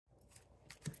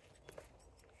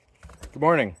Good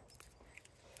morning.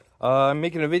 I'm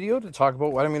making a video to talk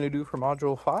about what I'm going to do for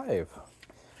Module 5.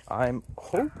 I'm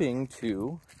hoping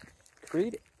to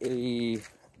create a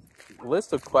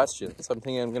list of questions. I'm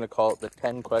thinking I'm going to call it the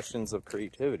 10 questions of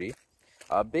creativity,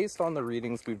 based on the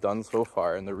readings we've done so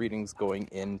far and the readings going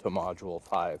into Module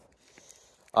 5.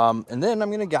 And then I'm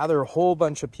going to gather a whole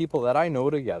bunch of people that I know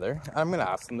together. I'm going to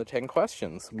ask them the 10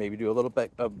 questions, maybe do a little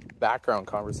bit of background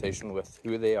conversation with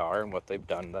who they are and what they've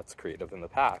done that's creative in the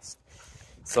past.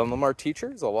 Some of them are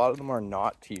teachers, a lot of them are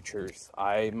not teachers.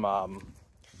 I'm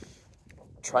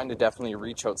trying to definitely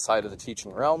reach outside of the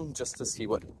teaching realm just to see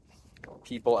what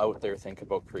people out there think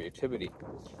about creativity.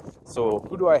 So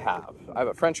who do I have? I have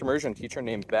a French immersion teacher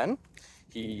named Ben.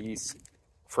 He's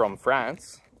from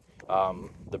France,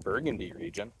 the Burgundy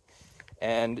region,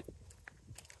 and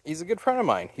he's a good friend of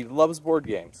mine. He loves board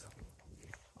games.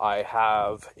 I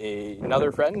have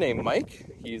another friend named Mike.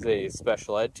 He's a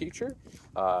special ed teacher.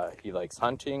 He likes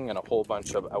hunting and a whole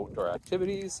bunch of outdoor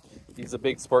activities. He's a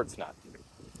big sports nut.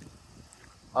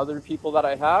 Other people that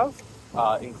I have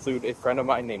include a friend of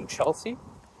mine named Chelsea.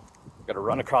 I've got to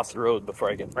run across the road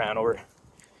before I get ran over.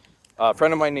 A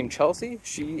friend of mine named Chelsea.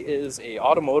 She is an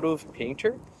automotive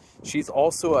painter. She's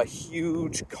also a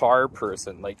huge car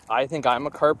person. Like, I think I'm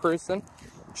a car person.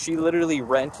 She literally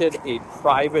rented a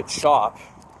private shop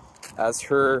as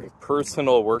her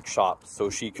personal workshop so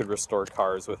she could restore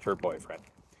cars with her boyfriend.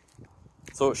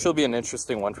 So she'll be an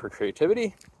interesting one for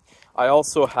creativity. I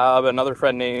also have another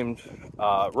friend named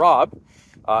Rob.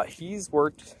 He's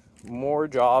worked more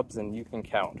jobs than you can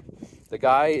count. The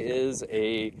guy is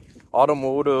a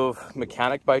automotive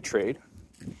mechanic by trade.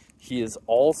 He is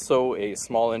also a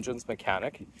small engines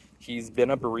mechanic. He's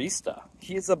been a barista.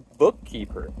 He is a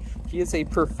bookkeeper. He is a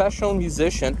professional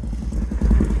musician.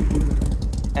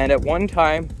 And at one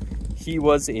time, he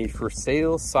was a for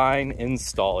sale sign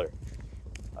installer.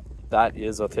 That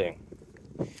is a thing.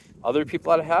 Other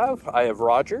people I have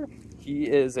Roger. He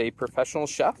is a professional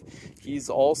chef. He's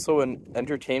also an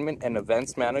entertainment and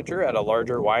events manager at a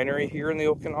larger winery here in the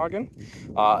Okanagan.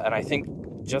 And I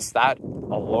think just that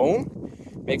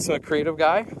alone makes him a creative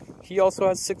guy. He also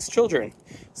has 6 children.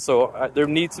 So there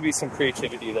needs to be some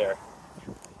creativity there.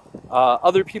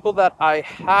 Other people that I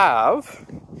have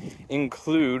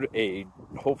include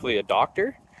hopefully a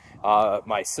doctor.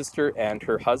 My sister and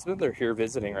her husband, they're here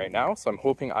visiting right now, so I'm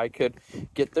hoping I could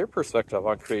get their perspective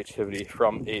on creativity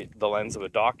from the lens of a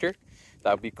doctor.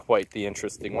 That would be quite the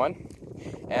interesting one.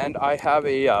 And I have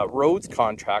a roads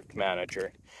contract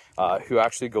manager who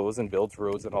actually goes and builds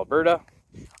roads in Alberta.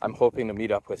 I'm hoping to meet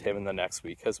up with him in the next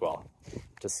week as well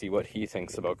to see what he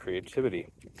thinks about creativity.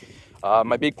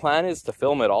 My big plan is to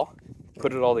film it all,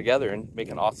 put it all together, and make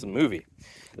an awesome movie.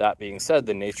 That being said,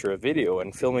 the nature of video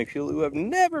and filming people who have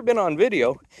never been on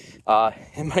video,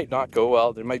 it might not go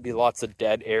well. There might be lots of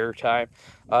dead air time.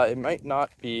 It might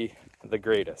not be the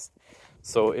greatest.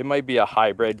 So it might be a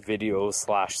hybrid video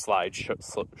slash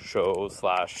slideshow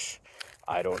slash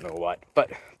I don't know what.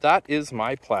 But that is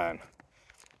my plan.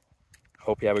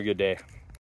 Hope you have a good day.